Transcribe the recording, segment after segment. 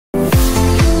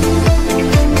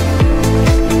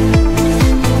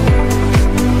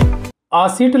ఆ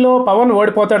సీటులో పవన్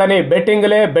ఓడిపోతాడని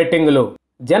బెట్టింగులు.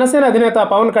 జనసేన అధినేత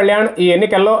పవన్ కళ్యాణ్ ఈ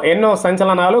ఎన్నికల్లో ఎన్నో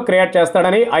సంచలనాలు క్రియేట్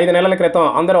చేస్తాడని 5 నెలల క్రితం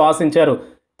అందరూ ఆశించారు.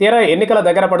 తీరా ఎన్నికల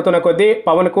దగ్గర పడుతున్న కొద్దీ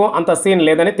పవన్కు అంత సీన్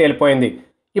లేదని తేలిపోయింది.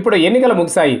 ఇప్పుడు ఎన్నికలు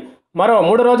ముగిశాయి. మరో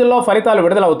 3 రోజుల్లో ఫలితాలు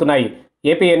విడుదలవుతున్నాయి.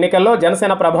 ఏపీ ఎన్నికల్లో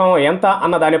జనసేన ప్రభావం ఎంత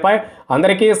అన్న దానిపై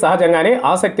అందరికీ సహజంగానే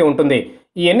ఆసక్తి ఉంటుంది.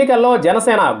 ఈ ఎన్నికల్లో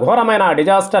జనసేన ఘోరమైన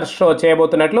డిజాస్టర్ షో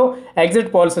చేయబోతున్నట్లు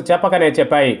ఎగ్జిట్ పోల్స్ చెప్పకనే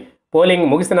చెప్పాయి. పోలింగ్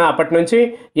ముగిసిన అప్పటి నుంచి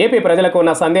ఏపీ ప్రజలకు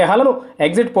ఉన్న సందేహాలను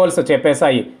ఎగ్జిట్ పోల్స్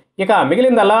చెప్పేశాయి. ఇక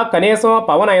మిగిలిందల్లా కనీసం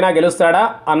పవన్ అయినా గెలుస్తాడా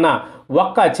అన్న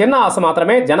ఒక్క చిన్న ఆశ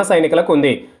మాత్రమే జన సైనికులకు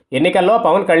ఉంది. ఎన్నికల్లో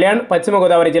పవన్ కళ్యాణ్ పశ్చిమ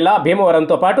గోదావరి జిల్లా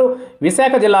భీమవరంతో పాటు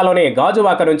విశాఖ జిల్లాలోని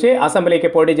గాజువాక నుంచి అసెంబ్లీకి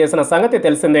పోటీ చేసిన సంగతి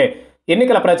తెలిసిందే.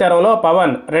 ఎన్నికల ప్రచారంలో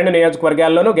పవన్ 2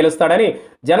 నియోజకవర్గాల్లోనూ గెలుస్తాడని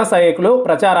జన సైనికులు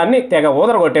ప్రచారాన్ని తెగ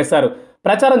ఊదరగొట్టేశారు.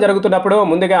 ప్రచారం జరుగుతున్నప్పుడు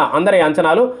ముందుగా అందరి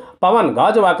అంచనాలు పవన్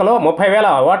గాజువాకలో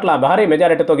 30,000 ఓట్ల భారీ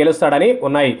మెజారిటీతో గెలుస్తాడని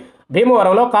ఉన్నాయి.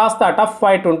 భీమవరంలో కాస్త టఫ్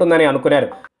ఫైట్ ఉంటుందని అనుకున్నారు.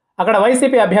 అక్కడ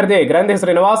వైసీపీ అభ్యర్థి గ్రంథి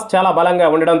శ్రీనివాస్ చాలా బలంగా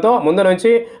ఉండడంతో ముందు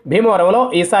నుంచి భీమవరంలో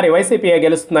ఈసారి వైసీపీయే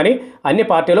గెలుస్తుందని అన్ని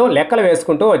పార్టీలు లెక్కలు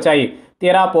వేసుకుంటూ వచ్చాయి.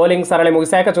 తీరా పోలింగ్ సరళి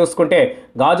ముగిశాక చూసుకుంటే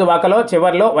గాజువాకలో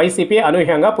చివర్లో వైసీపీ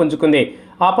అనూహ్యంగా పుంజుకుంది.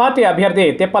 ఆ పార్టీ అభ్యర్థి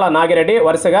తిప్పల నాగిరెడ్డి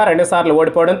వరుసగా 2 సార్లు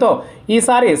ఓడిపోవడంతో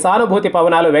ఈసారి సానుభూతి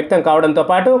పవనాలు వ్యక్తం కావడంతో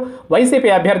పాటు వైసీపీ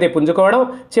అభ్యర్థి పుంజుకోవడం,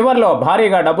 చివర్లో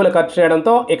భారీగా డబ్బులు ఖర్చు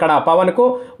చేయడంతో ఇక్కడ పవన్కు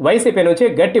వైసీపీ నుంచి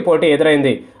గట్టి పోటీ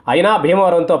ఎదురైంది. అయినా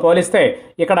భీమవరంతో పోలిస్తే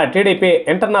ఇక్కడ టీడీపీ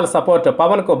ఇంటర్నల్ సపోర్ట్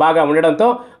పవన్కు బాగా ఉండడంతో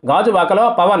గాజువాకలో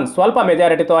పవన్ స్వల్ప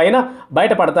మెజారిటీతో అయినా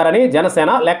బయటపడతారని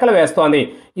జనసేన లెక్కలు వేస్తోంది.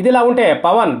 ఇదిలా ఉంటే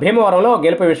పవన్ భీమవరంలో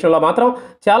గెలుపు విషయంలో మాత్రం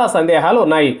చాలా సందేహాలు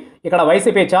ఉన్నాయి. ఇక్కడ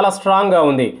వైసీపీ చాలా స్ట్రాంగ్గా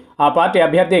ఉంది. ఆ పార్టీ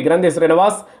అభ్యర్థి గ్రంథి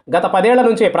శ్రీనివాస్ గత 10 ఏళ్ల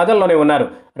నుంచి ప్రజల్లోనే ఉన్నారు.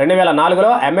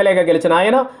 2004లో ఎమ్మెల్యేగా గెలిచిన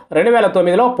ఆయన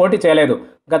 2009లో పోటీ చేయలేదు.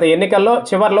 గత ఎన్నికల్లో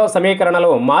చివర్లో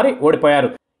సమీకరణలు మారి ఓడిపోయారు.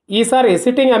 ఈసారి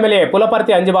సిట్టింగ్ ఎమ్మెల్యే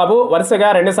పులపర్తి అంజిబాబు వరుసగా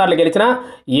 2 సార్లు గెలిచినా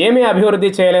ఏమీ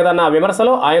అభివృద్ధి చేయలేదన్న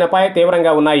విమర్శలు ఆయనపై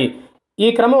తీవ్రంగా ఉన్నాయి. ఈ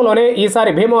క్రమంలోనే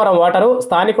ఈసారి భీమవరం ఓటరు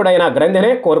స్థానికుడైన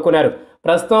గ్రంథినే కోరుకున్నారు.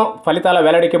 ప్రస్తుతం ఫలితాల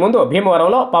వెల్లడికి ముందు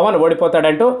భీమవరంలో పవన్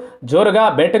ఓడిపోతాడంటూ జోరుగా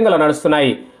బెట్టింగులు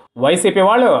నడుస్తున్నాయి. వైసీపీ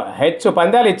వాళ్ళు హెచ్చు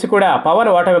పందాలు ఇచ్చి కూడా పవన్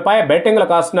ఓటమిపై బెట్టింగ్లు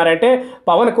కాస్తున్నారంటే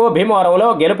పవన్కు భీమవరంలో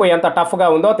గెలుపు ఎంత టఫ్గా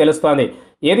ఉందో తెలుస్తోంది.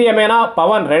 ఏది ఏమైనా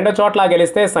పవన్ 2 చోట్ల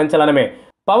గెలిస్తే సంచలనమే.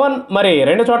 పవన్ మరి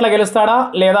 2 చోట్ల గెలుస్తాడా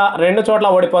లేదా 2 చోట్ల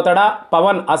ఓడిపోతాడా?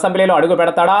 పవన్ అసెంబ్లీలో అడుగు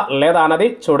పెడతాడా లేదా అన్నది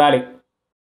చూడాలి.